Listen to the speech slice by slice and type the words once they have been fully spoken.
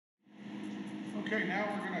Okay, now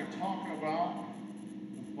we're going to talk about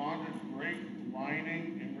the bonded brake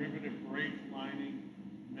lining and riveted brake lining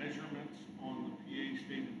measurements on the PA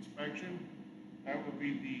state inspection. That would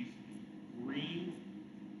be these green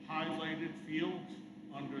highlighted fields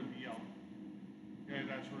under the yellow. Okay,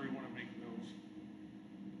 that's where we want to make those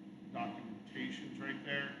documentations right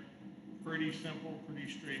there. Pretty simple,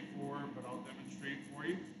 pretty straightforward, but I'll demonstrate for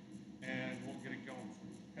you and we'll get it going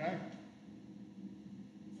for you, okay?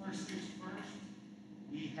 First things first,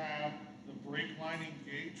 we have the brake lining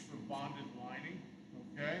gauge for bonded lining,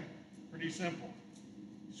 okay? Pretty simple.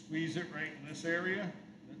 Squeeze it right in this area,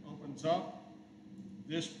 it opens up.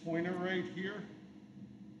 This pointer right here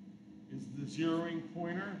is the zeroing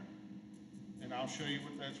pointer, and I'll show you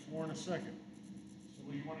what that's for in a second. So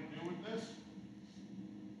what you want to do with this,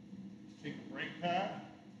 take a brake pad,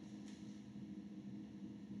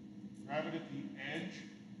 grab it at the edge,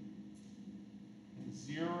 and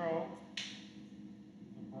zero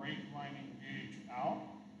the brake lining gauge out.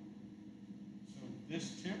 So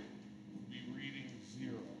this tip will be reading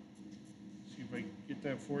 0. See if I can get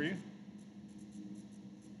that for you.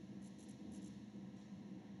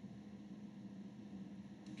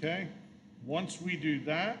 Okay, once we do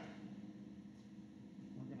that,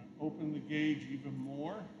 we're going to open the gauge even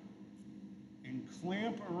more and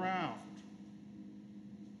clamp around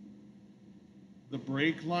the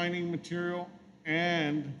brake lining material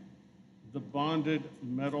and the bonded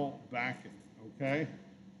metal backing, okay?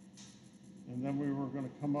 And then we were going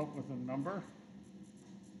to come up with a number.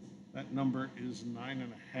 That number is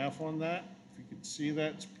 9.5 on that. If you could see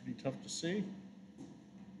that, it's pretty tough to see.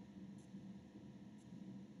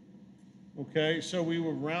 Okay, so we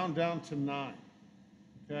will round down to 9,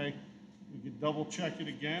 okay? We could double check it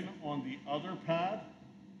again on the other pad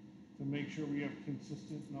to make sure we have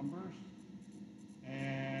consistent numbers.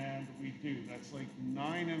 And we do. That's like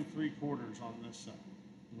 9 3/4 on this side,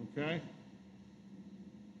 okay?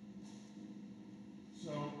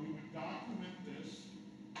 So we would document this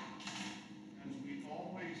as we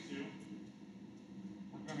always do.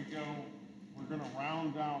 We're going to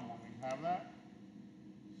round down when we have that.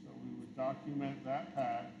 So we would document that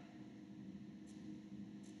pad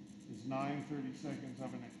is 9/32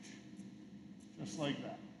 of an inch. Just like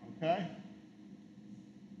that, okay?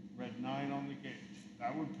 Red 9 on the gauge.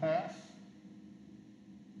 That would pass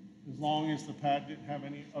as long as the pad didn't have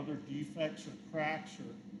any other defects or cracks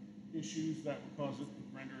or issues that would cause it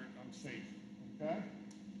to render it unsafe, okay?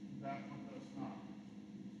 That one does not.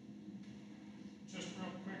 Just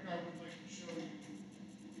real quick, I would like to show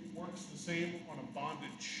you, it works the same on a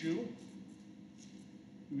bonded shoe.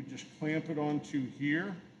 You would just clamp it onto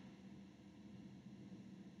here,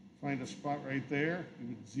 find a spot right there, you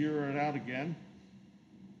would zero it out again.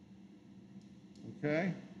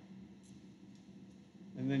 Okay,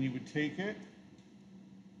 and then you would take it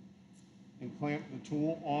and clamp the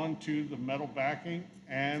tool onto the metal backing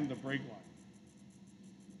and the brake line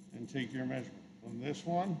and take your measurement. On this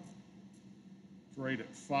one, it's right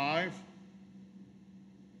at 5.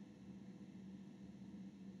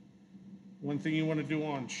 One thing you want to do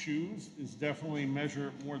on shoes is definitely measure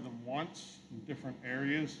it more than once in different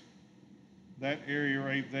areas. That area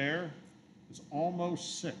right there is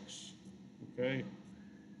almost 6. Okay,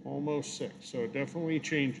 almost 6, so it definitely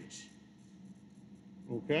changes.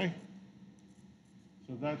 Okay,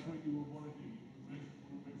 so that's what you would want to do. You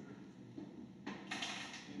would measure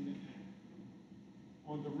in the end.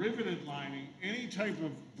 On the riveted lining, any type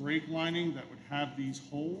of brake lining that would have these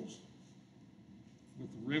holes with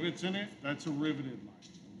rivets in it, that's a riveted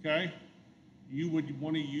lining. Okay, you would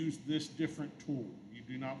want to use this different tool. You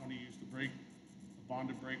do not want to use the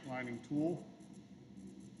bonded brake lining tool.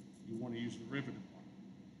 You want to use the riveted one.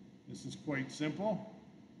 This is quite simple.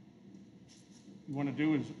 What you want to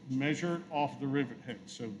do is measure it off the rivet head.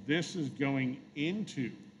 So this is going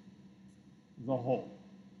into the hole,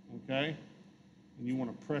 okay? And you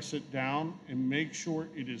want to press it down and make sure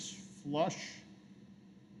it is flush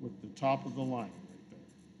with the top of the line right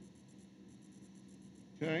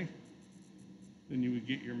there. Okay? Then you would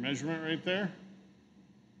get your measurement right there.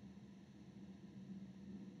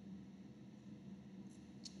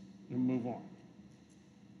 And move on.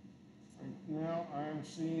 Right now I'm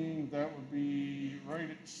seeing that would be right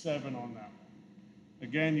at 7 on that one.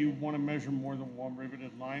 Again, you want to measure more than one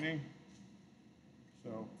riveted lining.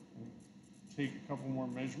 So take a couple more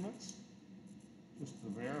measurements just to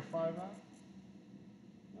verify that.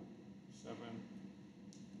 7.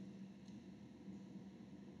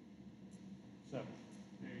 7.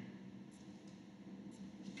 Okay.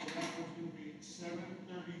 So that one's going to be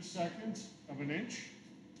 7/32 of an inch.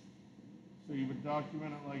 So you would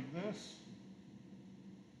document it like this.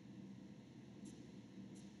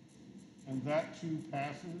 and that too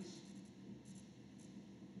passes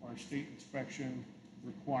our state inspection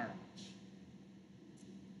requirements.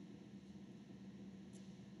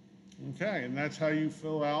 Okay, and that's how you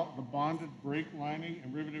fill out the bonded brake lining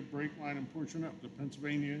and riveted brake lining portion of the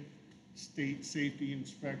Pennsylvania State Safety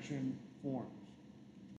Inspection form.